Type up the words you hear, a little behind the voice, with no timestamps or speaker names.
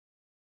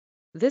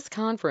This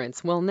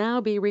conference will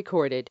now be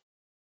recorded.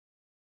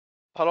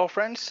 Hello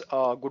friends,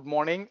 good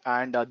morning,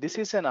 and this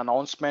is an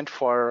announcement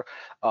for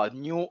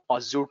new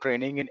Azure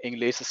training in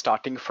English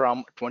starting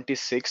from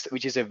 26th,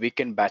 which is a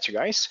weekend batch,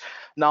 guys.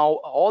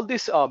 Now, all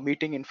this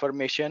meeting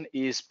information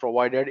is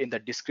provided in the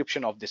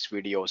description of this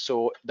video.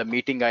 So the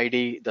meeting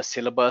ID, the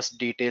syllabus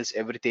details,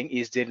 everything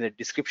is there in the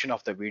description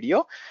of the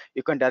video.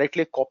 You can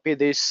directly copy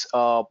this,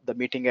 the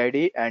meeting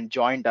ID, and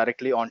join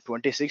directly on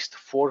 26th,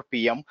 4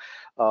 p.m.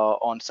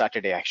 On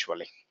Saturday,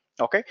 actually.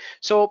 Okay,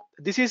 so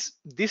this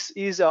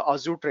is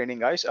Azure training,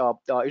 guys.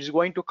 It's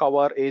going to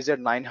cover AZ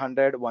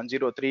 900,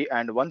 103,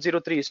 and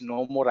 103 is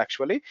no more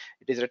actually.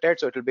 It is retired,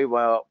 so it will be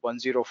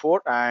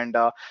 104, and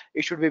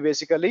it should be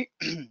basically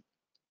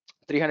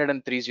 300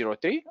 and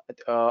 303.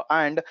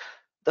 And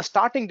the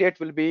starting date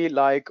will be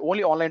like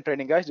only online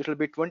training, guys. It will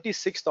be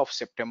 26th of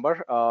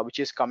September, which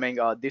is coming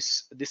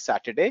this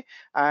Saturday,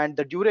 and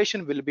the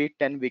duration will be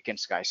 10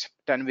 weekends, guys.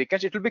 10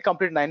 weekends. It will be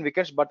complete 9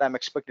 weekends, but I'm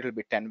expecting it will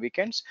be 10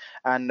 weekends,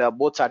 and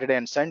both Saturday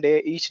and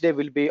Sunday, each day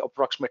will be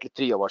approximately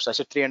 3 hours. I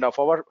said 3.5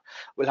 hours.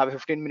 We'll have a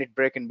 15-minute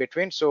break in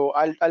between, so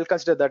I'll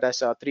consider that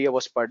as 3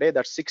 hours per day.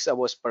 That's 6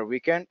 hours per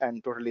weekend,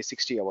 and totally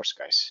 60 hours,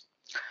 guys.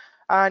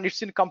 And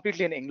it's in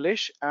completely in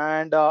English,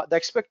 and the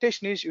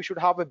expectation is you should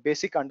have a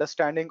basic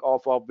understanding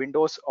of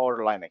Windows or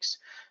Linux.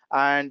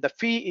 And the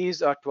fee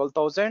is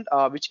 12,000,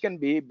 which can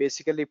be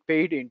basically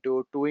paid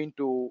into 2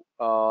 into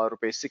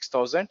rupees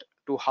 6,000,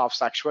 two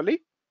halves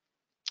actually,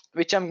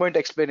 which I'm going to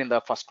explain in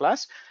the first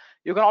class.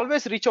 You can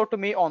always reach out to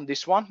me on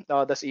this one,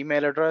 this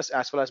email address,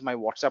 as well as my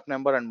WhatsApp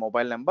number and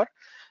mobile number.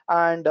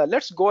 And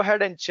let's go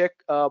ahead and check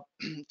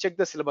check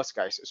the syllabus,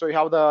 guys. So you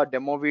have the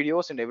demo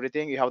videos and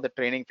everything, you have the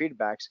training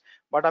feedbacks,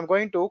 but I'm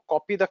going to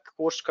copy the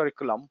course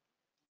curriculum,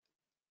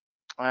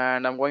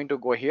 and I'm going to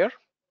go here.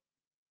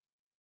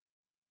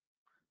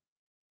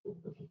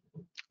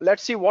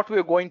 Let's see what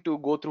we're going to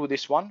go through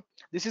this one.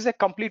 This is a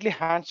completely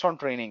hands-on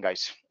training,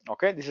 guys.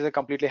 Okay, this is a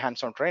completely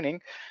hands-on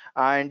training,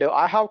 and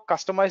I have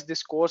customized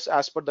this course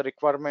as per the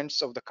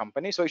requirements of the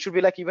company. So it should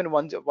be like even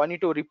one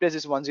need to replace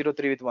this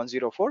 103 with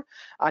 104,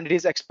 and it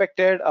is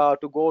expected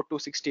to go to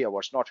 60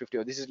 hours, not 50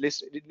 hours. This is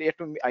list yet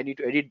to me. I need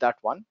to edit that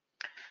one.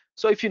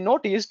 So if you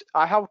noticed,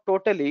 I have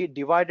totally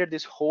divided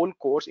this whole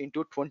course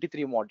into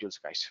 23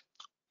 modules, guys.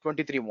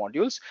 23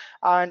 modules,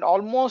 and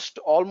almost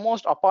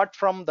apart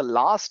from the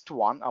last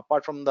one,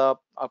 apart from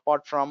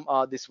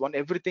this one,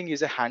 everything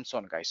is a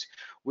hands-on, guys.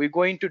 We're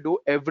going to do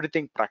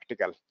everything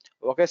practical.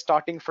 Okay,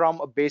 starting from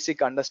a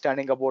basic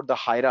understanding about the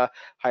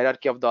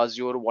hierarchy of the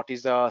Azure, what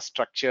is the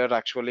structure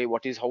actually,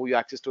 what is how you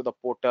access to the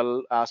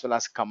portal, as well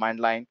as command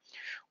line.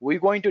 We're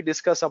going to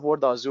discuss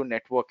about the Azure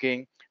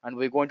networking, and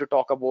we're going to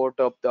talk about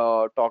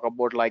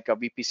like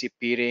VPC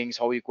peerings,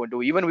 how we going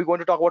to, even we're going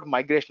to talk about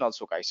migration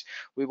also, guys.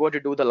 We're going to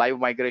do the live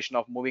migration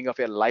of moving of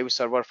a live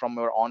server from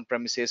your on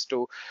premises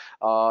to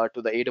the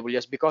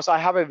AWS, because I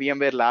have a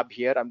VMware lab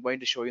here. I'm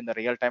going to show you in the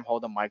real time how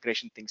the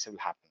migration things will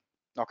happen.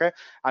 Okay,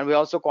 and we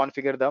also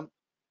configure them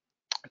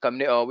a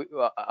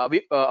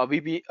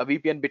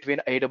VPN between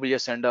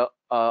AWS and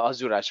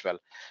Azure as well.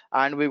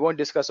 And we're going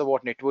to discuss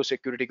about network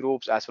security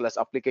groups as well as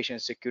application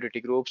security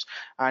groups.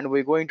 And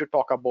we're going to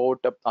talk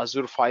about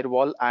Azure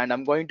Firewall, and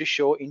I'm going to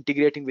show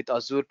integrating with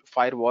Azure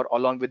Firewall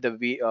along with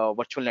the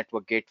virtual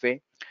network gateway.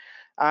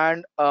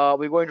 And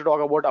we're going to talk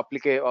about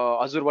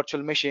Azure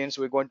virtual machines.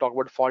 We're going to talk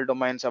about fault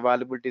domains,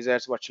 availability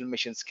sets, virtual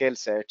machine scale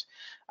sets,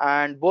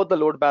 and both the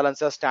load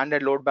balancer,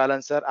 standard load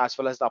balancer, as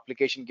well as the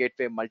application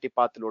gateway,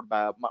 multipath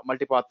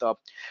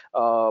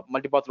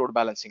load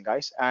balancing,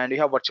 guys. And you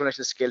have virtual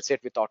machine scale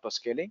set with auto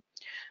scaling.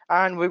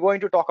 And we're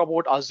going to talk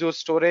about Azure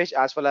storage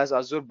as well as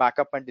Azure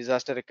backup and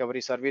disaster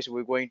recovery service.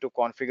 We're going to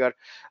configure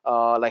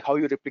like how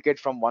you replicate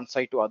from one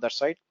side to other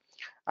side.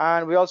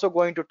 And we're also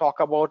going to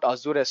talk about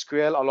Azure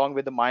SQL along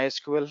with the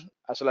MySQL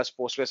as well as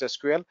Postgres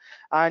SQL.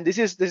 And this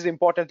is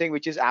important thing,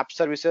 which is app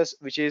services,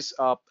 which is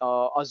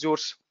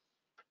Azure's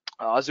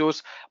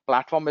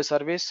platform as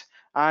service.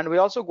 And we're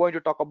also going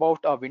to talk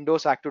about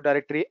Windows Active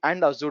Directory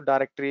and Azure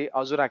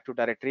Active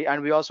Directory,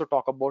 and we also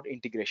talk about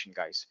integration,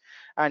 guys.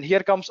 And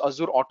here comes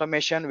Azure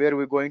automation, where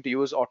we're going to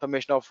use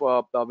automation of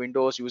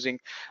Windows using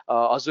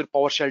Azure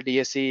PowerShell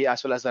DSC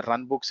as well as the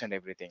runbooks and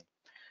everything.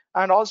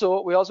 And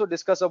also we also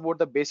discuss about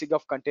the basic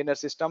of container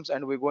systems,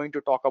 and we're going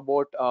to talk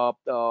about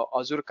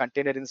Azure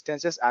container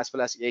instances as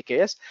well as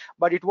AKS.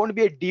 But it won't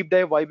be a deep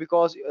dive. Why?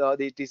 Because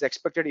it is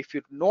expected, if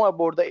you know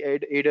about the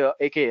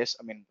AKS,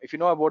 I mean, if you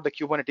know about the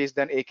Kubernetes,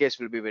 then AKS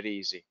will be very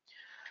easy.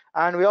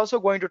 And we're also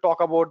going to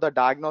talk about the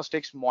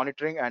diagnostics,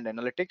 monitoring, and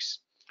analytics.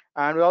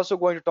 And we're also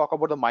going to talk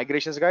about the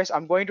migrations, guys.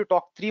 I'm going to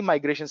talk 3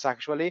 migrations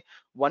actually.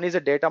 One is a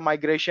data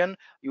migration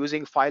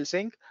using file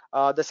sync.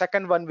 The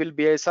second one will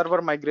be a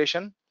server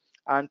migration,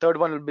 and third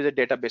one will be the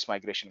database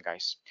migration,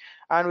 guys.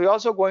 And we're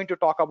also going to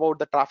talk about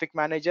the traffic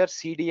manager,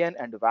 CDN,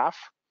 and WAF.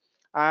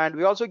 And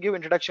we also give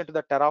introduction to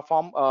the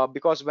Terraform,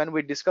 because when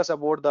we discuss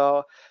about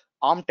the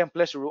ARM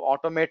templates to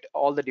automate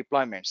all the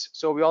deployments.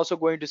 So we're also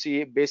going to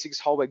see basics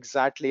how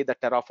exactly the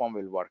Terraform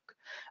will work.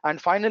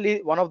 And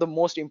finally, one of the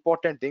most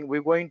important thing,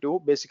 we're going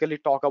to basically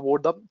talk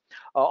about the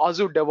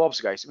Azure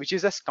DevOps, guys, which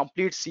is a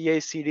complete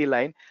CI/CD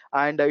line,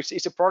 and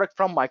it's a product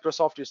from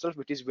Microsoft itself,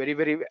 which is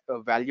very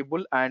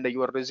valuable, and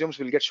your resumes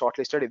will get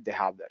shortlisted if they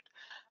have that.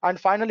 And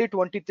finally,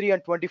 23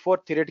 and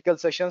 24 theoretical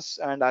sessions,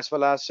 and as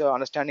well as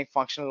understanding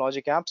functional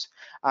logic apps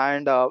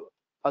and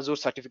Azure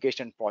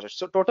certification projects.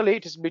 So totally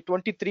it is be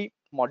 23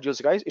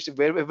 modules, guys. It's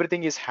where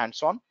everything is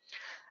hands-on.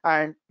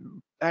 And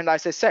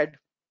as I said,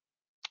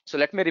 so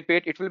let me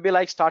repeat, it will be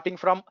like starting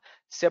from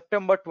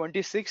September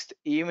 26th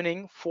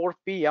evening 4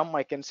 p.m.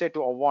 I can say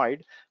to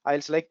avoid,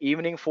 I'll select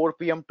evening 4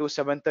 p.m. to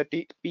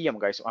 7:30 p.m.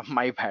 guys.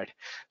 My bad.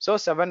 So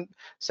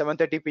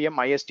 7:30 p.m.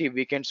 IST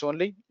weekends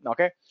only.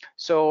 Okay,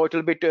 so it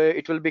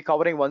will be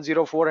covering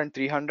 104 and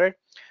 300,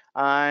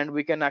 and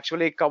we can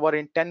actually cover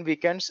in 10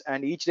 weekends,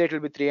 and each day it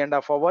will be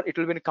 3.5 hours. It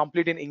will be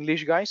complete in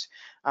English, guys,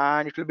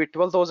 and it will be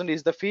 12,000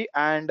 is the fee.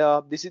 And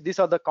these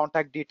are the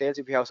contact details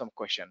if you have some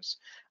questions,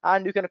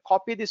 and you can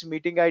copy this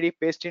meeting ID,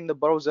 paste in the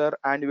browser,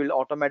 and you will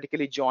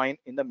automatically join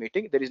in the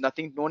meeting. There is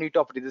nothing, no need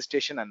of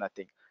registration and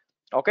nothing.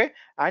 Okay,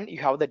 and you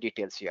have the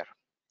details here.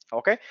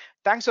 Okay,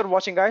 thanks for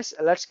watching, guys.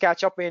 Let's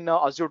catch up in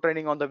Azure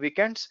training on the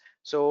weekends.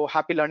 So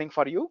happy learning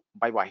for you.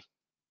 Bye bye.